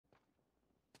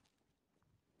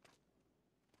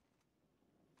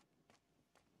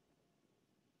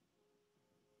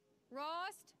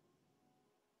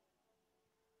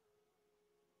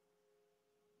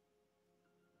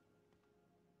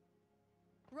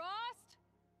Rost! Rost!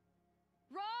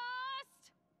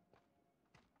 Rost!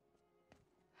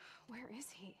 Where is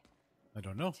he? I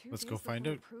don't know. Let's go find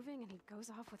out. Proving and he goes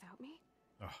off without me?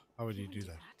 Oh, how would you do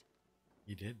that?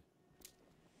 He did.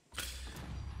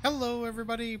 Hello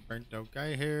everybody,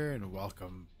 Burnedoutguy here, and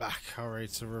welcome back. Alright,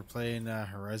 so we're playing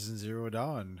Horizon Zero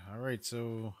Dawn. Alright,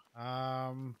 so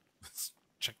let's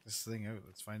check this thing out.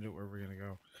 Let's find out where we're gonna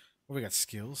go. Oh, we got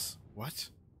skills. What?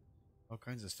 All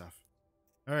kinds of stuff.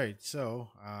 Alright, so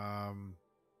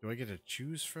do I get to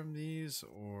choose from these,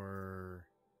 or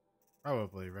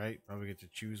probably, right? Probably get to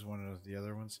choose one of the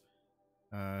other ones.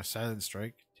 Silent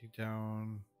Strike, take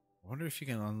down. I wonder if you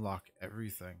can unlock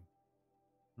everything.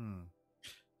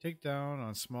 Take down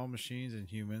on small machines and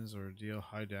humans, or deal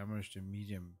high damage to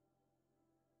medium.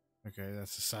 Okay,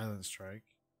 that's a Silent Strike.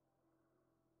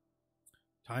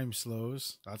 Time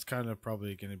slows. That's kind of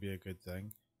probably going to be a good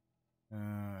thing.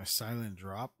 A Silent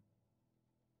Drop.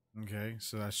 Okay,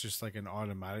 so that's just like an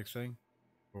automatic thing.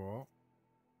 Cool.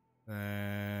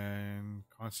 Then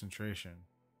concentration.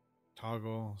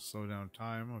 Toggle, slow down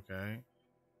time. Okay.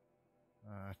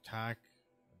 Attack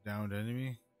downed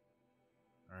enemy.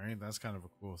 Alright, that's kind of a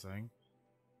cool thing.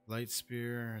 Light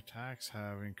spear attacks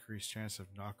have increased chance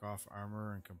of knockoff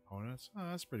armor and components. Oh,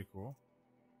 that's pretty cool.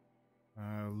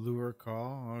 Lure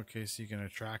call. Okay, so you can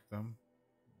attract them.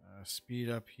 Speed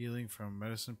up healing from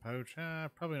medicine pouch.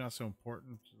 Probably not so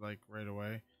important, like right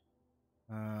away.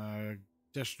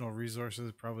 Additional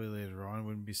resources, probably later on,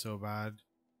 wouldn't be so bad.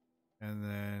 And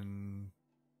then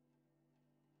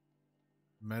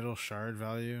metal shard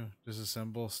value,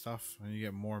 disassemble stuff, and you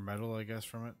get more metal, I guess,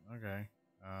 from it. Okay,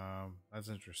 that's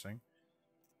interesting.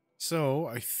 So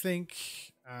I think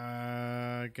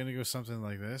gonna go something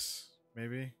like this,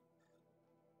 maybe.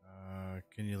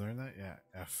 Can you learn that? Yeah,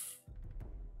 F.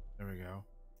 There we go.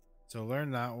 So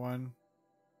learn that one.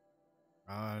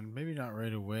 Maybe not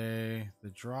right away. The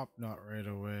drop, not right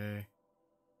away.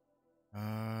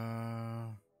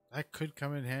 That could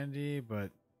come in handy,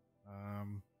 but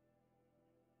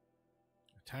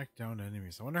attack down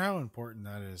enemies. I wonder how important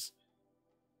that is.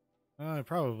 It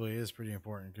probably is pretty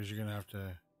important because you're gonna have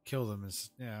to kill them.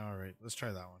 Yeah, all right. Let's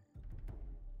try that one.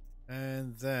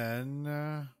 And then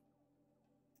I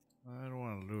don't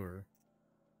want to lure.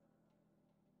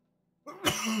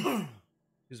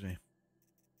 Excuse me.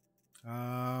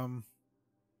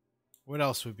 What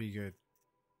else would be good?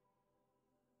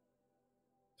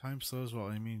 Time slows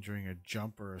while aiming during a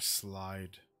jump or a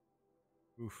slide.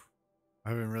 Oof. I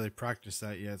haven't really practiced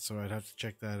that yet, so I'd have to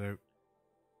check that out.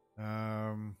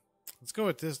 Let's go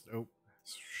with this. Oh,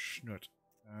 schnut.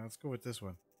 Let's go with this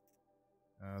one.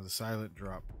 The silent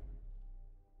drop.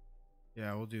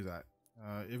 Yeah, we'll do that.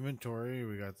 Inventory,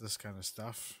 we got this kind of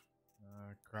stuff.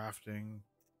 Crafting.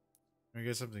 Can we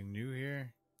get something new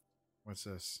here? What's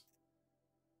this?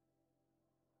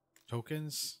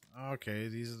 Tokens? Okay,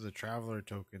 these are the traveler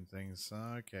token things.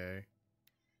 Okay.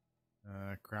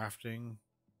 Crafting.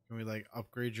 Can we like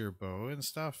upgrade your bow and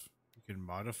stuff? You can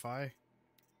modify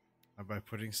by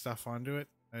putting stuff onto it,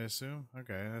 I assume.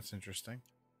 Okay, that's interesting.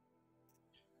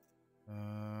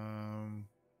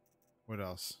 What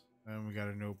else? And we got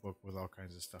a notebook with all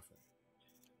kinds of stuff in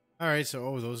it. Alright,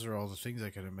 so those are all the things I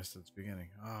could have missed at the beginning.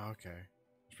 Oh, okay.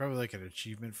 It's probably like an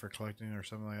achievement for collecting or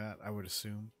something like that, I would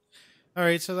assume.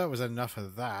 Alright, so that was enough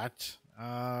of that.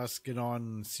 Let's get on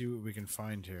and see what we can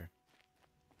find here.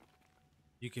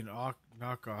 You can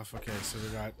knock off. Okay, so we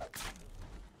got...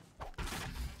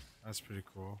 That's pretty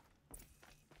cool.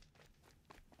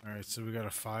 Alright, so we got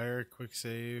a fire, quick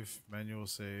save, manual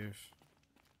save.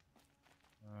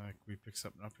 Can we pick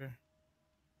something up here?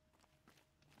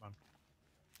 Come on.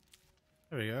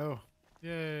 There we go.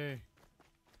 Yay!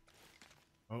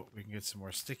 Oh, we can get some more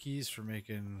stickies for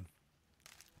making...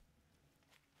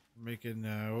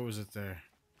 what was it there?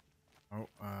 Oh,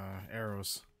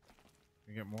 arrows.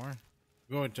 Can we get more?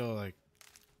 Go until like...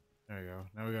 There we go.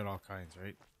 Now we got all kinds,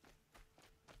 right?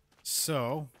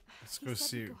 So, let's go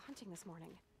see. Go hunting this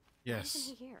morning. Yes. Why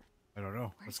isn't he here? I don't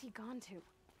know. Where's he gone to?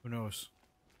 Who knows?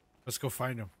 Let's go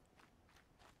find him.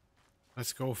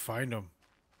 Let's go find him.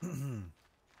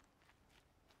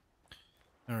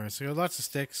 Alright, so we got lots of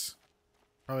sticks.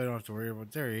 Probably don't have to worry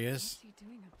about... There he is. What's he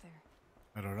doing up there?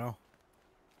 I don't know.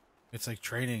 It's like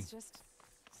training. He's just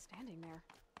standing there.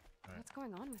 Right. What's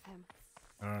going on with him?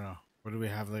 I don't know. What do we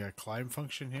have? Like a climb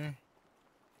function here?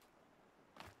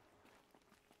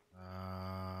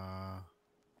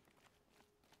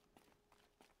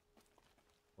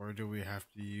 Or do we have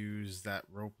to use that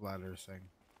rope ladder thing?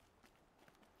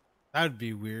 That'd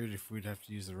be weird if we'd have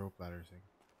to use the rope ladder thing.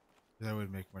 That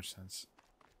wouldn't make much sense.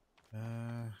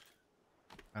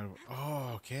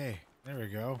 Oh, okay. There we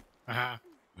go. I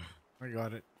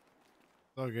got it.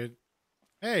 It's all good.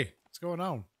 Hey, what's going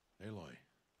on? Aloy,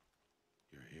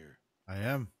 you're here. I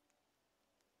am.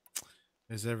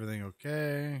 Is everything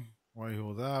okay? Why you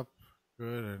hold up?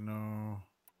 Good, I know.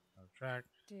 Out of track.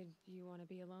 Did you want to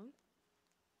be alone?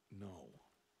 No.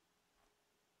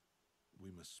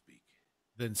 We must speak.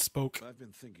 Then spoke. I've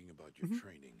been thinking about your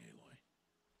training, Aloy.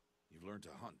 You've learned to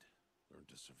hunt, learned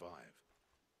to survive.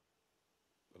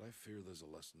 But I fear there's a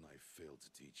lesson I failed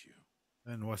to teach you.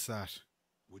 And what's that?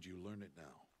 Would you learn it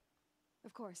now?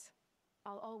 Of course.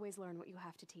 I'll always learn what you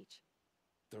have to teach.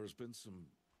 There has been some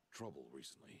trouble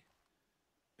recently.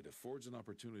 It affords an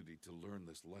opportunity to learn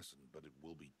this lesson, but it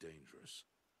will be dangerous.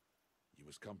 You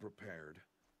must come prepared,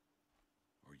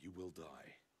 or you will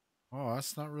die. Oh,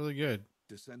 that's not really good.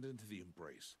 Descend into the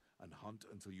embrace and hunt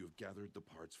until you have gathered the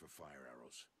parts for fire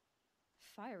arrows.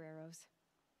 Fire arrows?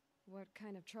 What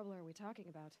kind of trouble are we talking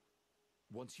about?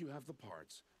 Once you have the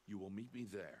parts, you will meet me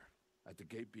there, at the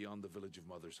gate beyond the village of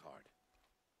Mother's Heart.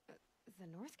 The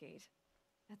North Gate?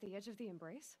 At the edge of the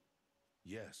Embrace?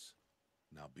 Yes.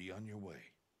 Now be on your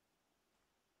way.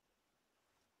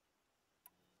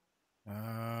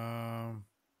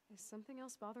 Is something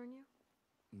else bothering you?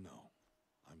 No,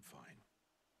 I'm fine.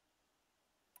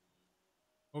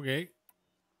 Okay.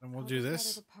 Then we'll I'll do just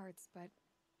this. gather the parts, but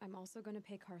I'm also going to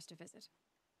pay Karst a visit.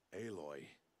 Aloy,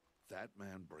 that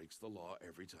man breaks the law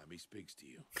every time he speaks to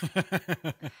you.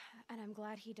 And I'm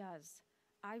glad he does.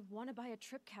 I want to buy a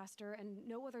tripcaster, and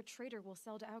no other trader will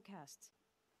sell to outcasts.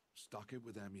 Stock it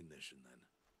with ammunition, then.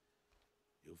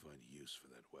 You'll find use for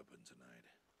that weapon tonight.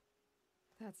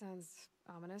 That sounds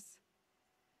ominous.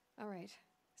 All right.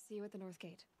 See you at the North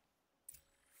Gate.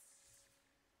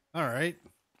 All right.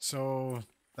 So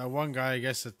that one guy, I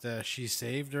guess that she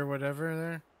saved or whatever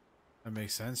there. That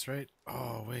makes sense, right?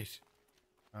 Oh, wait.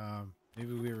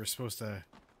 Maybe we were supposed to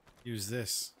use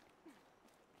this.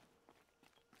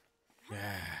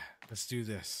 Yeah, let's do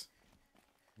this.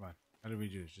 Come on. How do we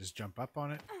do this? Just jump up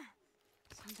on it?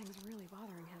 Something's really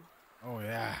bothering him. Oh,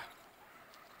 yeah.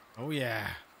 Oh, yeah.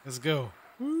 Let's go.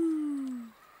 Woo.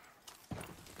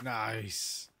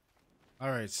 Nice. All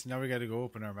right, so now we got to go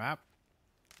open our map.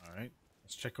 All right,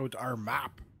 let's check out our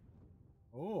map.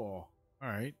 Oh, all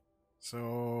right.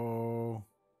 So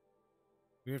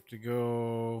we have to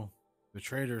go the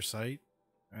trader site,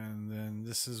 and then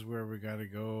this is where we got to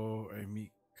go and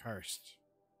meet Karst.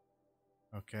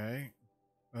 Okay.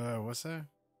 What's that?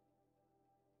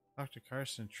 Talk to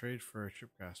Karst and trade for a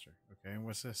tripcaster. Okay, and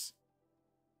what's this?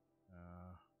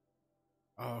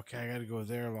 Oh, okay, I gotta go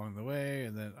there along the way,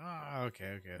 and then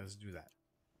okay, let's do that.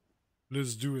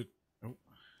 Let's do it. Oh,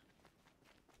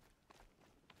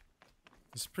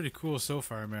 it's pretty cool so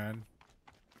far, man.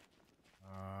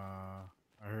 I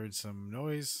heard some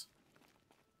noise.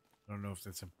 I don't know if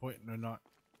that's important or not.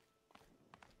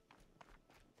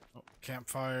 Oh,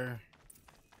 campfire.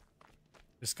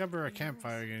 Discover a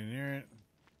campfire, getting near it.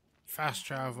 Fast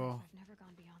travel. I've never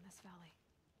gone beyond this valley.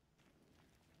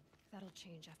 That'll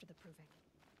change after the proving.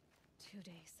 2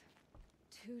 days.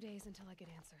 2 days until I get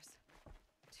answers.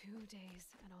 2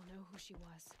 days and I'll know who she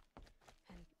was.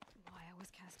 And why I was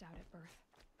cast out at birth.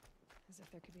 As if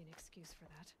there could be an excuse for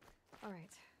that.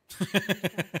 Alright.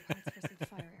 Parts for some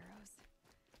fire arrows.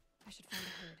 I should find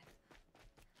a herd.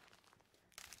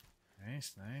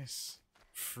 Nice, nice.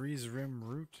 Freeze rim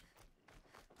route.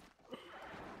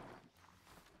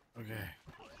 Okay.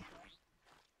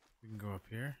 We can go up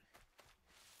here.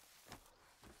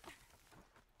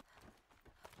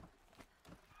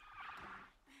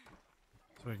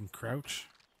 So I can crouch.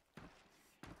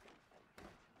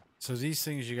 So these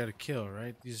things you gotta kill,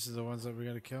 right? These are the ones that we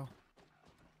gotta kill?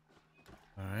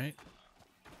 Alright.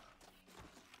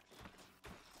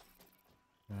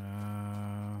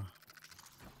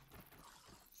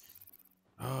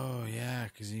 Oh yeah,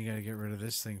 because you gotta get rid of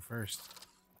this thing first.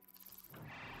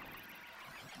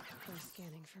 They're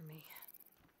scanning for me.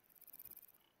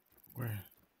 Where?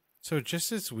 So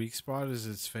just its weak spot is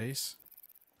its face?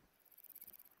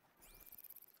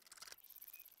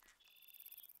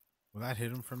 Will that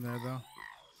hit him from there, though?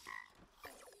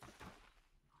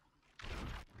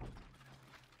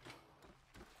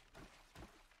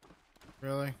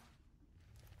 Really?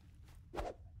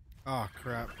 Oh,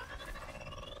 crap.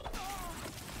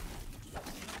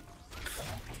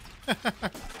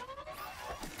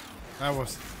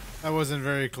 That wasn't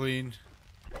very clean.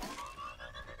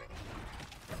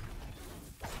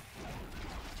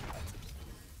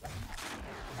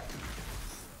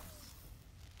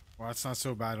 Well, that's not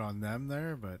so bad on them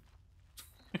there, but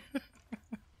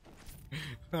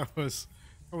That was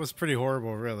pretty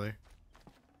horrible, really.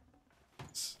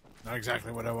 It's not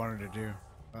exactly what I wanted to do.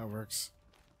 That works.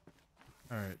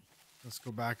 Alright, let's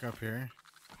go back up here.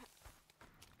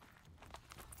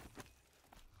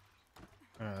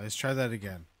 Alright, let's try that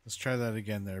again. Let's try that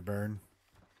again there, Burn.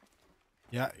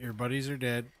 Yeah, your buddies are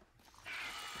dead.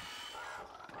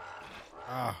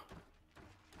 Ah.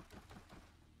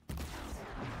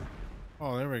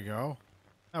 Oh, there we go.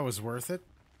 That was worth it.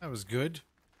 That was good.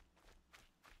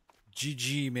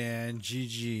 GG, man.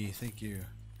 GG. Thank you.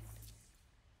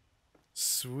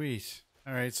 Sweet.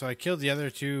 Alright, so I killed the other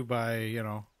two by, you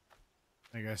know,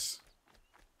 I guess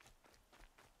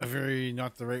a very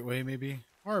not the right way, maybe.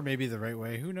 Or maybe the right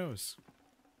way. Who knows?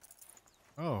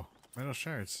 Oh, metal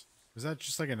shards. Was that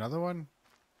just like another one?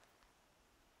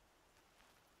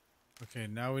 Okay,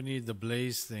 now we need the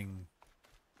blaze thing.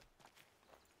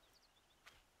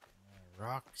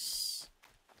 Rocks.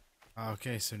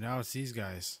 Okay, so now it's these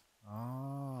guys. Oh,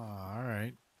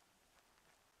 alright.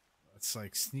 Let's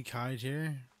like sneak hide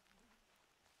here.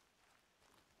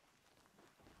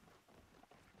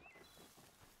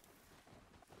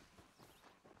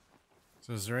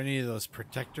 So is there any of those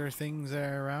protector things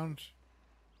there around?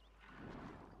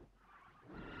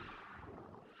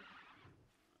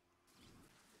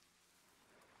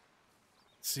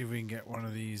 Let's see if we can get one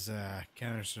of these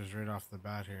canisters right off the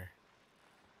bat here.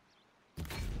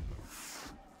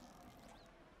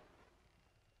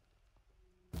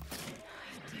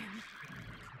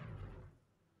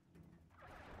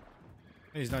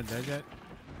 Hey, he's not dead yet.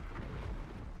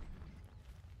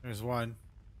 There's one.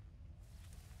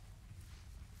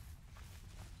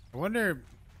 I wonder,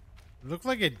 it looked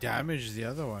like it damaged the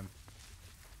other one.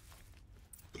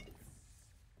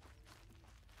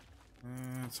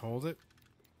 Let's hold it.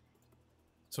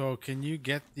 So can you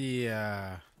get the,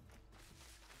 I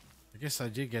guess I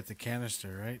did get the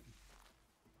canister, right?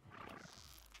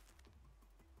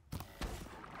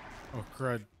 Oh,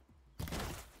 crud.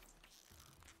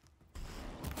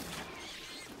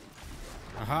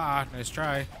 Aha, nice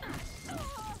try.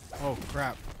 Oh,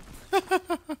 crap.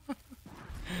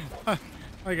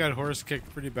 I got horse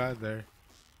kicked pretty bad there.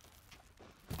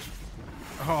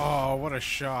 Oh, what a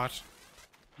shot.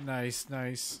 Nice,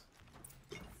 nice.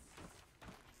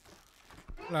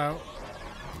 Hello.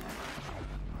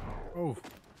 Oh.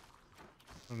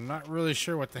 I'm not really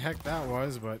sure what the heck that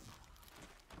was, but...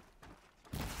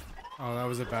 Oh, that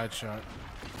was a bad shot.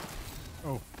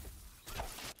 Oh.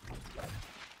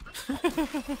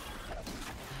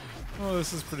 Oh,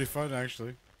 this is pretty fun,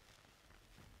 actually.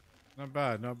 Not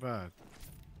bad, not bad.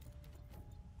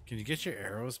 Can you get your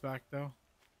arrows back, though?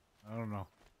 I don't know.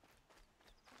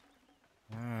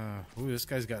 Ooh, this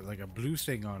guy's got like a blue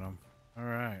thing on him.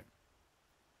 Alright.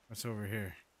 What's over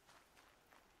here?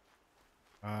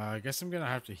 I guess I'm gonna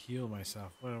have to heal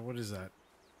myself. What is that?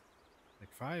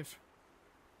 Like 5?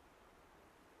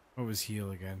 What was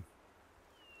heal again?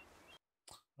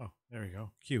 Oh, there we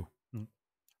go. Q.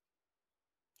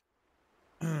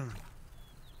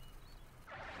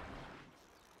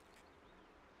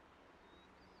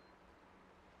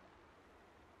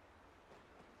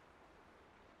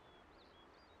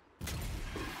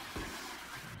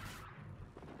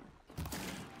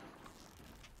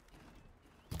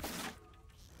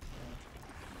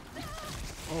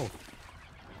 Oh,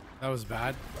 that was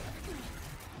bad.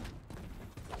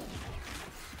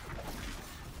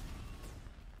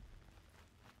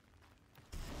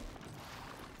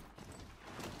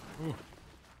 Ooh.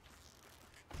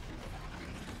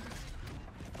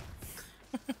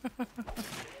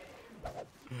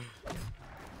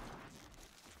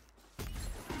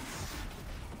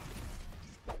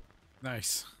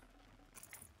 Nice.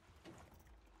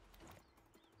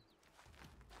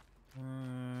 Pick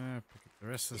up the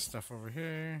rest of the stuff over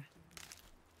here.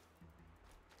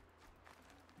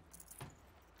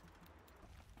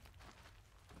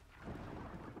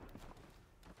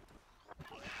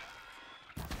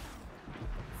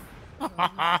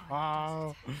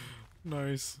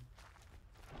 Nice.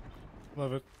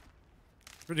 Love it.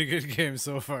 Pretty good game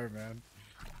so far, man.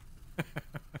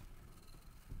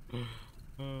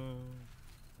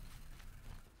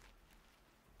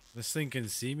 This thing can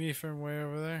see me from way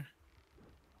over there.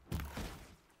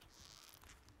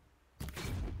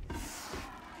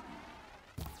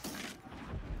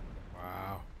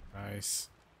 Wow, nice.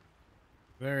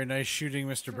 Very nice shooting,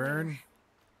 Mr. Byrne.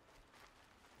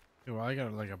 Yeah, well, I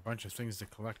got like a bunch of things to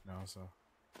collect now, so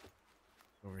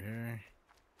over here.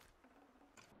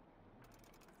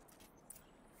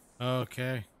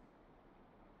 Okay.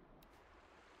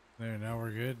 There, now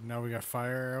we're good. Now we got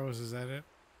fire arrows, is that it?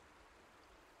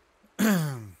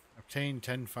 Up obtain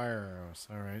 10 fire arrows.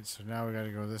 Alright, so now we gotta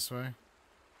go this way.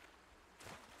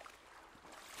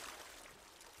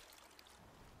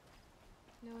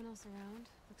 No one else around.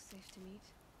 Looks safe to meet.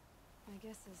 My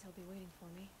guess is he'll be waiting for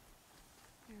me.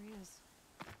 There he is.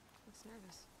 Looks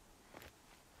nervous.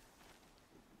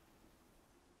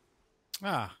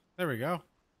 Ah, there we go.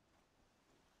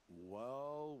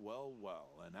 Well, well, well.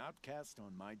 An outcast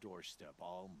on my doorstep.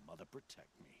 All mother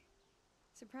protect me.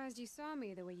 Surprised you saw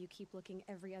me the way you keep looking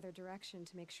every other direction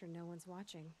to make sure no one's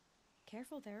watching.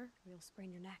 Careful there, or you'll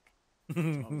sprain your neck.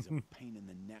 It's always a pain in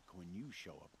the neck when you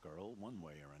show up, girl, one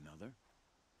way or another.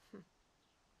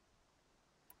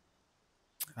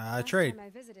 Trade. Last time I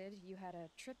visited, you had a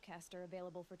tripcaster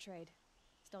available for trade.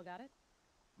 Still got it?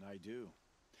 I do.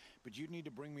 But you'd need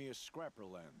to bring me a scrapper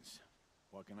lens.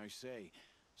 What can I say?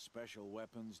 Special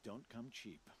weapons don't come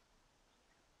cheap.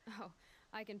 Oh,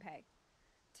 I can pay.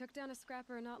 Took down a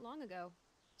scrapper not long ago.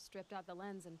 Stripped out the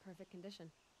lens in perfect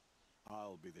condition.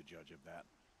 I'll be the judge of that.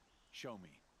 Show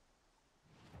me.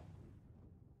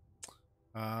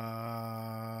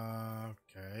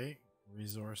 Okay.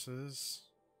 Resources.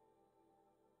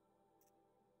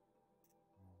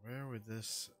 Where would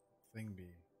this thing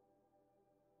be?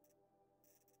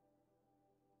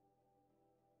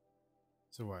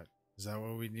 So what? Is that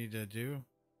what we need to do?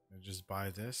 Just buy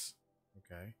this?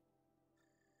 Okay.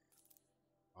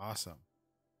 Awesome.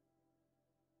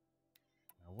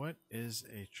 Now what is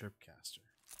a tripcaster?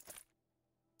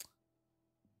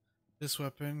 This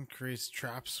weapon creates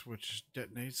traps which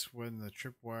detonates when the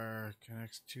tripwire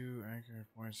connects two anchor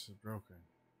points is broken.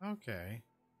 Okay.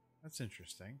 That's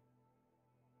interesting.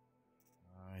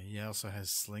 He also has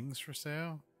slings for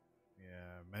sale.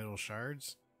 Yeah, metal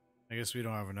shards. I guess we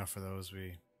don't have enough of those.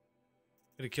 We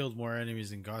could have killed more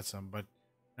enemies and got some, but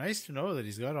nice to know that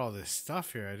he's got all this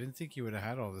stuff here. I didn't think he would have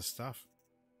had all this stuff.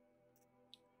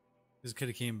 This could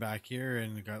have came back here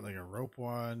and got like a rope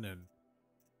one, and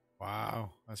wow,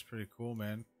 that's pretty cool,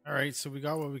 man. All right, so we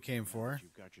got what we came for.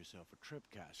 You've got yourself a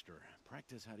tripcaster.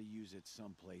 Practice how to use it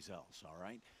someplace else, all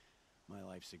right? My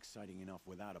life's exciting enough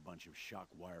without a bunch of shock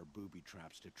wire booby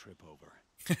traps to trip over.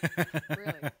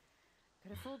 Really?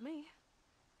 Could have fooled me.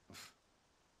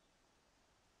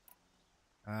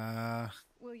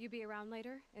 Will you be around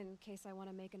later, in case I want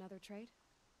to make another trade?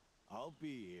 I'll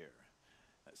be here.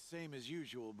 Same as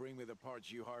usual, bring me the parts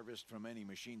you harvest from any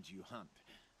machines you hunt.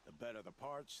 The better the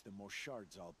parts, the more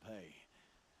shards I'll pay.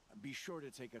 Be sure to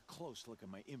take a close look at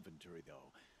my inventory,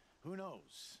 though. Who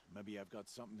knows? Maybe I've got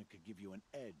something that could give you an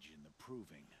edge in the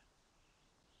proving.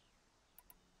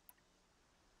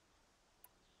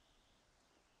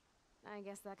 I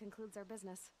guess that concludes our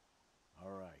business.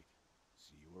 All right.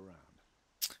 See you around.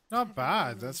 Not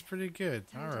bad. That's pretty good.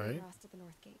 Time All to get right. lost at the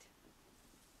north gate.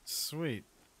 Sweet.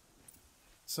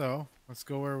 So, let's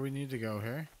go where we need to go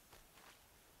here.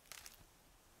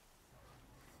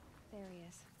 There he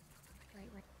is. Right.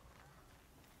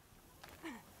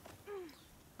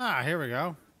 Ah, here we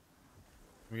go.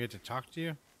 We get to talk to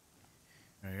you.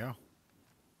 There you go.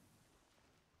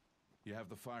 You have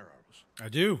the fire arrows. I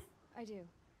do. I do.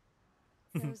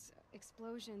 Those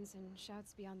explosions and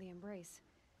shouts beyond the embrace.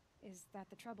 Is that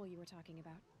the trouble you were talking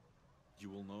about? You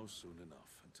will know soon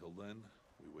enough. Until then,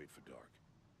 we wait for dark.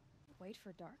 Wait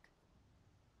for dark?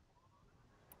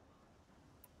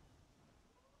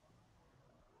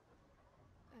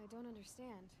 I don't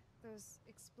understand. Those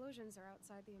explosions are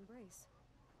outside the embrace.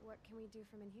 What can we do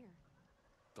from in here?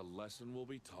 The lesson will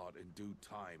be taught in due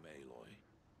time, Aloy.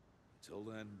 Until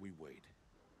then, we wait.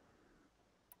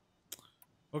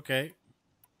 Okay.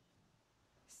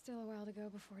 Still a while to go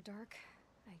before dark.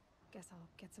 I guess I'll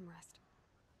get some rest.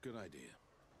 Good idea.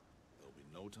 There'll be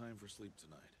no time for sleep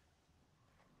tonight.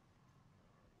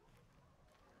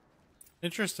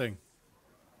 Interesting.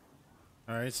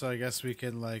 Alright, so I guess we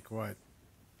can, like, what?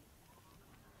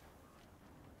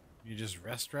 You just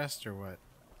rest or what?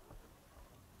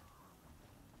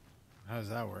 How does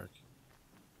that work?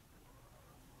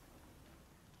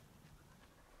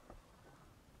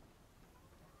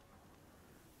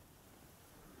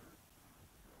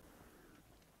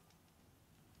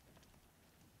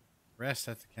 Rest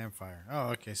at the campfire.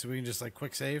 Oh, okay, so we can just, like,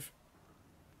 quick save?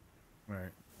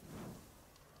 Right.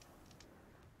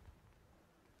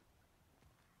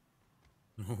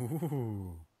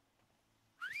 Ooh.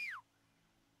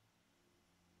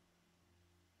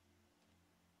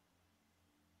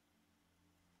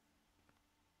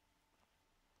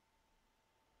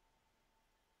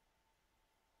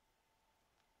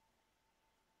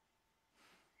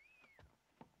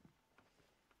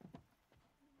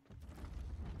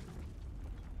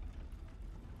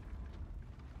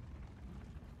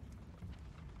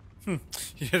 You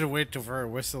had to wait till for a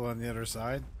whistle on the other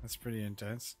side. That's pretty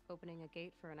intense. Opening a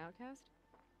gate for an outcast?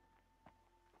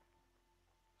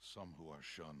 Some who are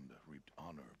shunned reaped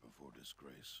honor before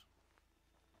disgrace.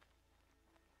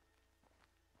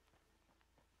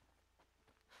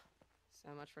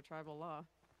 So much for tribal law.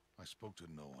 I spoke to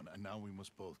no one, and now we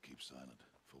must both keep silent,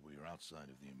 for we are outside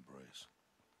of the embrace.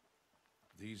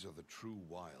 These are the true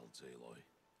wilds, Aloy,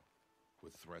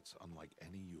 with threats unlike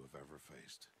any you have ever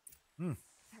faced. That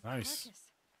Nice.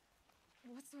 carcass.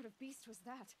 What sort of beast was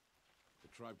that? The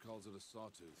tribe calls it a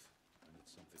sawtooth, and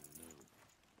it's something new,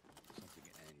 something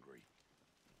angry.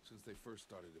 Since they first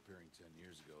started appearing 10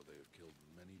 years ago, they have killed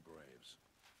many braves.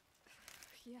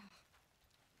 Yeah.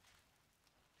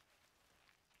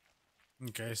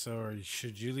 Okay, so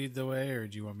should you lead the way, or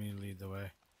do you want me to lead the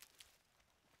way?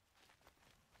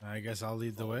 I guess I'll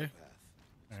lead the Follow way. path.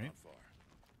 It's Alright. not far.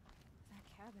 That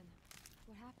cabin.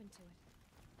 What happened to it?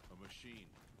 A machine,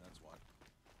 that's what.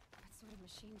 What sort of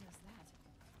machine does that?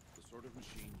 The sort of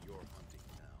machine you're hunting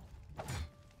now.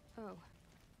 Oh.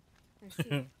 I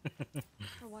see.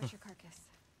 I'll watch your carcass.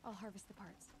 I'll harvest the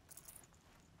parts.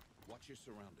 Watch your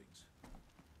surroundings.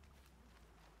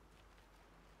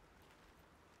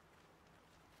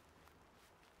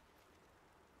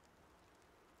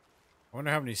 I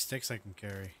wonder how many sticks I can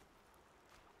carry.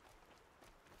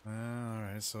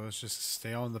 Alright, so let's just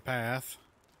stay on the path.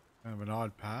 Kind of an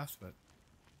odd path, but...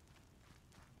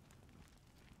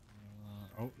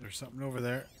 oh, there's something over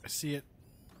there. I see it.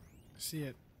 I see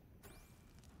it.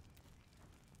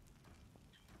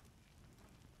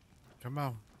 Come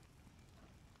on.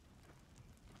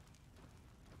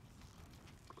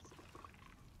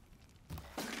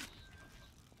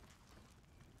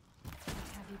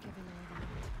 Have you given away the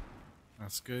night?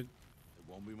 That's good. It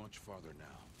won't be much farther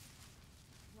now.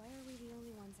 Why are we the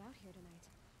only ones out here tonight?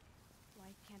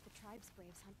 Why can't the tribe's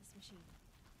braves hunt this machine?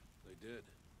 They did.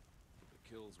 The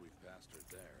kills we've passed are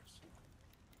theirs.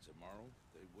 Tomorrow,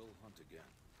 they will hunt again.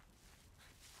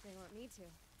 They won't need to.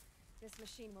 This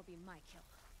machine will be my kill.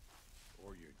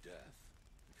 Or your death,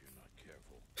 if you're not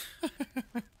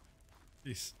careful.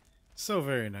 He's so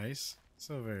very nice.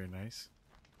 So very nice.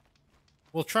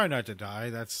 We'll try not to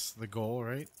die. That's the goal,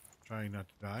 right? Trying not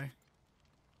to die.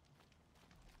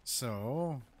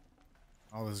 So,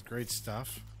 all this great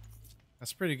stuff.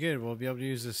 That's pretty good. We'll be able to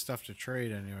use this stuff to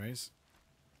trade anyways.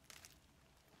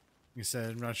 Like I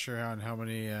said, I'm not sure on how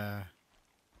many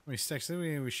sticks. I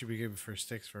think we should be good for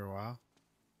sticks for a while.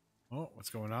 Oh, what's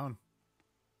going on?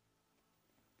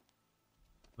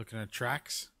 Looking at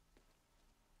tracks.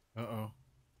 Uh-oh.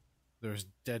 There's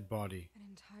dead body. An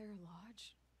entire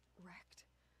lodge? Wrecked?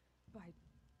 By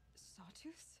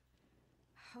sawtooths?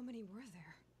 How many were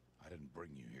there? I didn't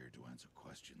bring you here to answer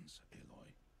questions,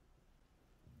 Aloy.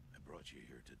 I brought you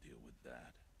here to deal with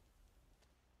that.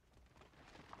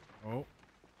 Oh.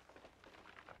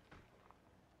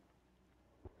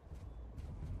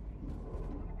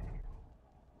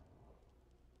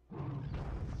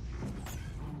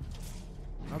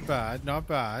 Not bad, not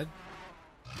bad.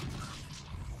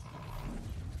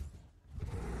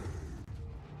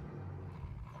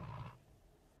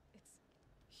 It's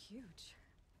huge.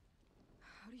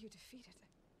 How do you defeat it?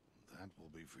 That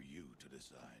will be for you to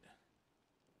decide.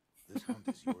 This hunt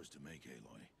is yours to make,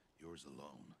 Aloy. Yours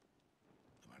alone.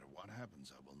 No matter what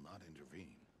happens, I will not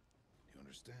intervene. Do you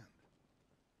understand?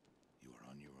 You are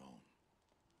on your own.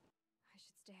 I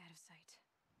should stay out of sight.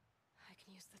 I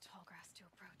can use the tall grass to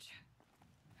approach.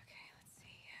 Okay, let's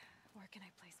see. Where can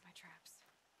I place my traps?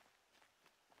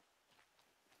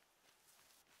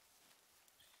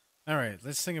 All right,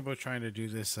 let's think about trying to do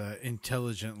this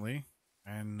intelligently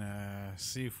and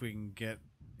see if we can get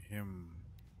him.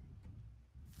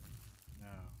 No.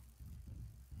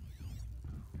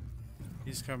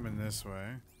 He's coming this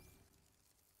way.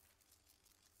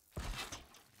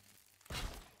 Let's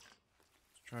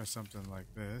try something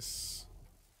like this.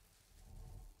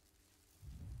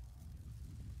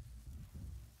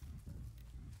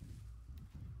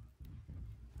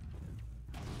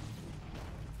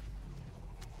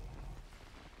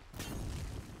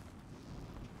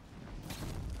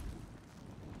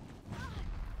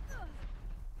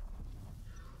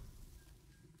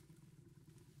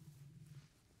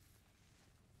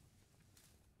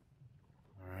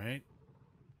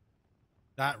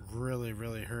 That really,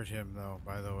 really hurt him, though,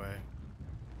 by the way.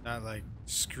 That, like,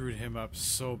 screwed him up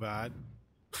so bad.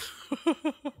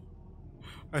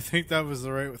 I think that was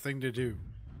the right thing to do.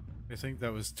 I think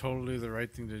that was totally the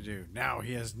right thing to do. Now,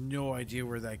 he has no idea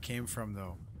where that came from,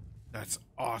 though. That's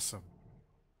awesome.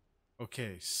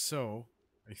 Okay, so,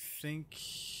 I think...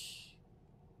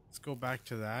 Let's go back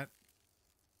to that.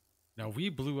 Now we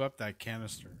blew up that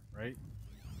canister, right?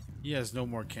 He has no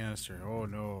more canister. Oh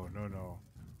no, no, no.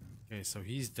 Okay, so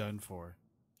he's done for.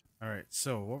 Alright,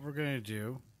 so what we're gonna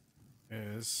do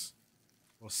is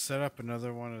we'll set up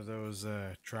another one of those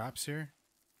traps here.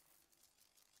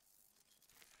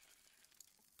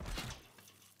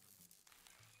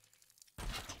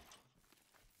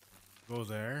 Go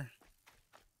there.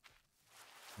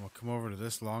 We'll come over to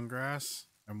this long grass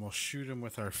and we'll shoot him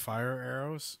with our fire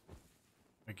arrows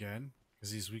again,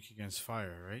 because he's weak against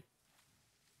fire, right?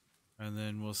 And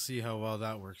then we'll see how well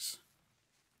that works.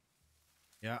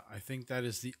 Yeah, I think that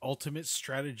is the ultimate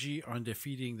strategy on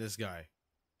defeating this guy.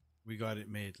 We got it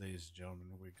made, ladies and gentlemen.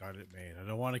 We got it made. I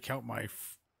don't want to count my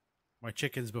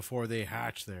chickens before they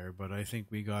hatch there, but I think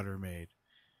we got her made.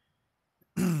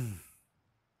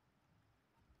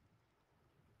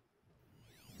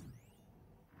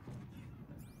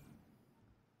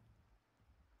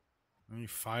 How many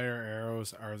fire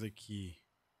arrows are the key?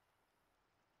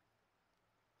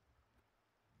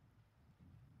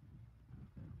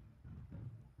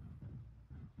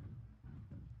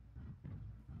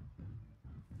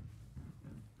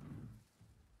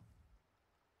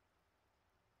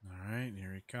 Alright,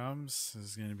 here he comes.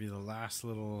 This is going to be the last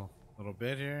little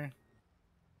bit here.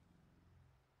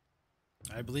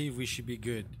 I believe we should be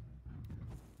good.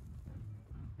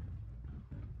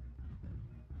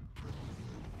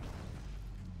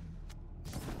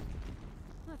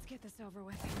 Let's get this over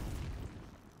with.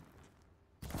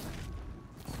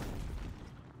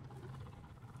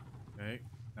 Okay,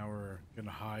 now we're going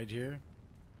to hide here,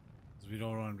 because we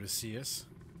don't want him to see us.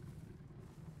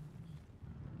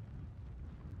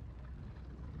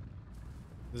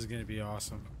 This is going to be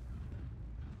awesome.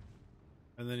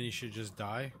 And then he should just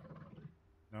die.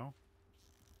 No?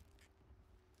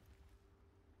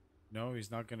 No,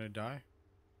 he's not going to die.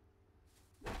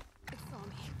 It saw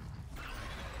me.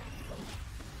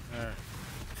 There.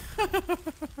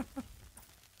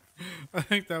 I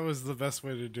think that was the best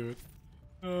way to do it.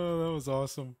 Oh, that was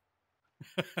awesome.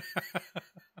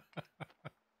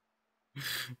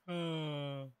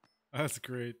 Oh, that's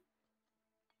great.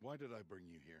 Why did I bring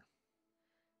you here?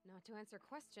 Not to answer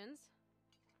questions.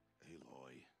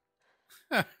 Aloy.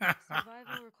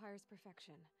 Survival requires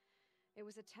perfection. It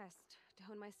was a test to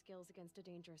hone my skills against a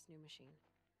dangerous new machine.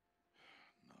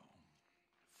 No.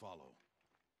 Follow.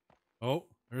 Oh,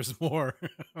 there's more.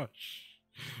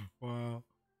 Wow.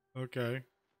 Okay.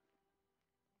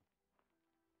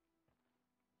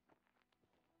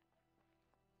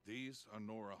 These are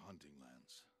Nora hunting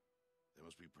lands. They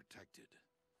must be protected.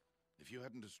 If you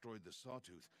hadn't destroyed the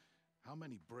Sawtooth, how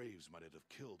many Braves might it have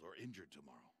killed or injured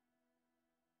tomorrow?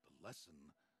 The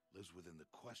lesson lives within the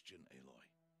question, Aloy.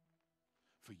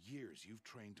 For years, you've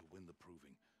trained to win the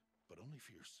proving, but only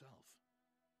for yourself.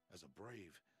 As a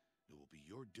Brave, it will be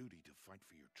your duty to fight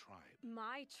for your tribe.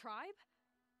 My tribe?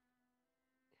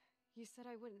 You said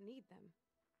I wouldn't need them.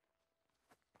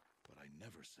 But I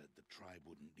never said the tribe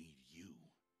wouldn't need you.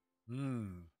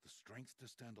 The strength to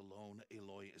stand alone,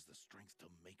 Aloy, is the strength to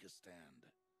make a stand.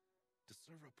 To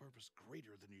serve a purpose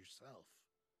greater than yourself.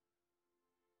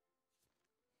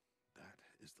 That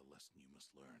is the lesson you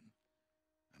must learn.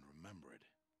 And remember it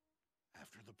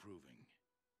after the proving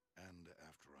and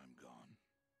after I'm gone.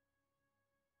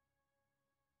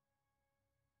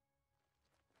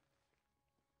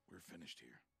 We're finished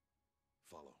here.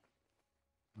 Follow.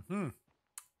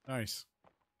 Nice.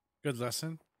 Good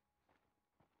lesson.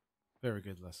 Very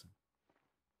good lesson.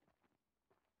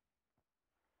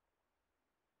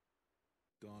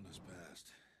 Dawn has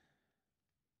passed.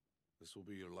 This will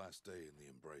be your last day in the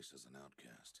Embrace as an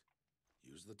outcast.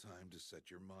 Use the time to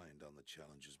set your mind on the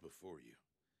challenges before you.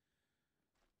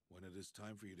 When it is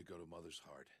time for you to go to Mother's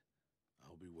Heart,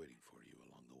 I'll be waiting for you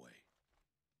along the way.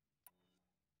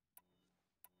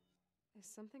 Is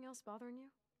something else bothering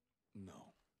you?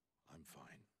 No, I'm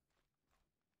fine.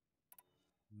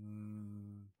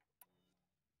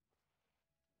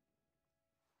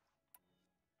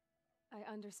 I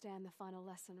understand the final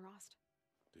lesson, Rost.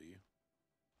 Do you?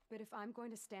 But if I'm going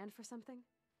to stand for something,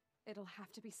 it'll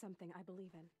have to be something I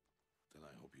believe in. Then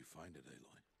I hope you find it,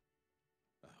 Aloy.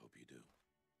 I hope you do.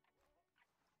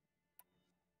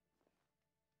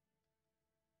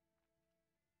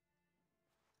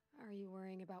 Are you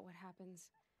worrying about what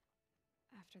happens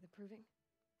after the proving?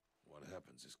 What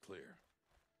happens is clear.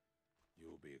 You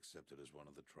will be accepted as one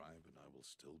of the tribe, and I will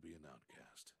still be an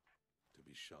outcast. To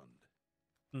be shunned.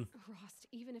 Rost,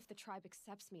 even if the tribe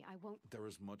accepts me, I won't... There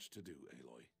is much to do,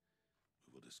 Aloy.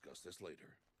 We will discuss this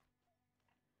later.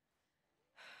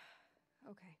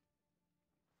 Okay.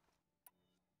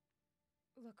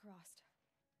 Look, Rost.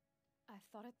 I've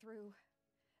thought it through,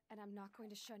 and I'm not going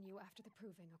to shun you after the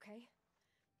proving, okay?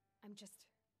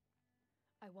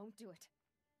 I won't do it.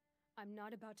 I'm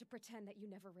not about to pretend that you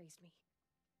never raised me.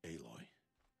 Aloy,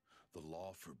 the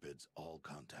law forbids all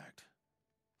contact.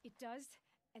 It does,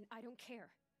 and I don't care.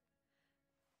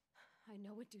 I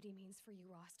know what duty means for you,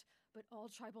 Rost, but all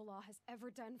tribal law has ever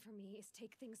done for me is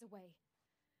take things away.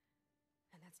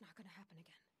 And that's not gonna happen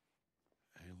again.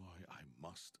 Aloy, I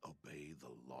must obey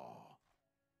the law.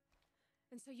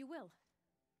 And so you will.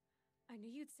 I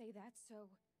knew you'd say that, so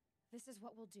this is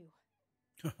what we'll do.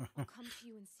 I'll come to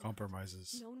you and see.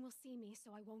 Compromises. No one will see me,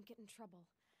 so I won't get in trouble.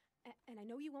 And I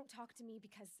know you won't talk to me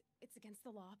because it's against the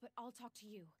law, but I'll talk to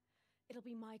you. It'll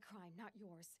be my crime, not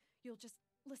yours. You'll just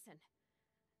listen.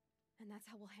 And that's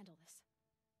how we'll handle this.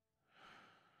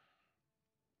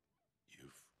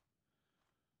 You've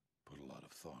put a lot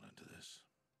of thought into this.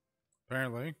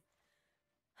 Apparently.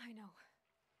 I know.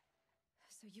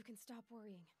 So you can stop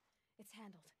worrying. It's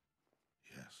handled.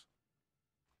 Yes.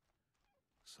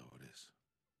 So it is.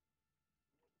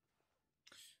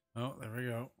 Oh, there we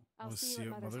go. I'll We'll see you see at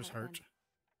what Mother's Mother's Heart Heart.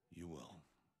 You will.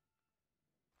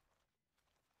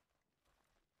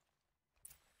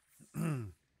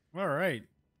 All right.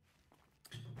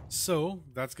 So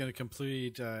that's going to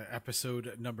complete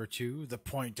episode number 2, The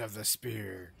Point of the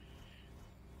Spear.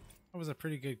 That was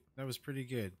pretty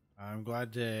good. I'm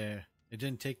glad it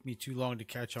didn't take me too long to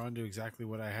catch on to exactly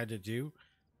what I had to do.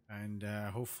 And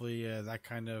hopefully that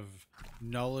kind of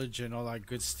knowledge and all that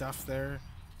good stuff there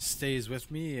stays with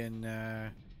me. And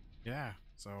yeah,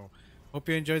 so hope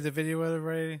you enjoyed the video,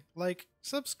 everybody. Like,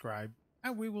 subscribe,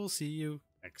 and we will see you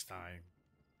next time.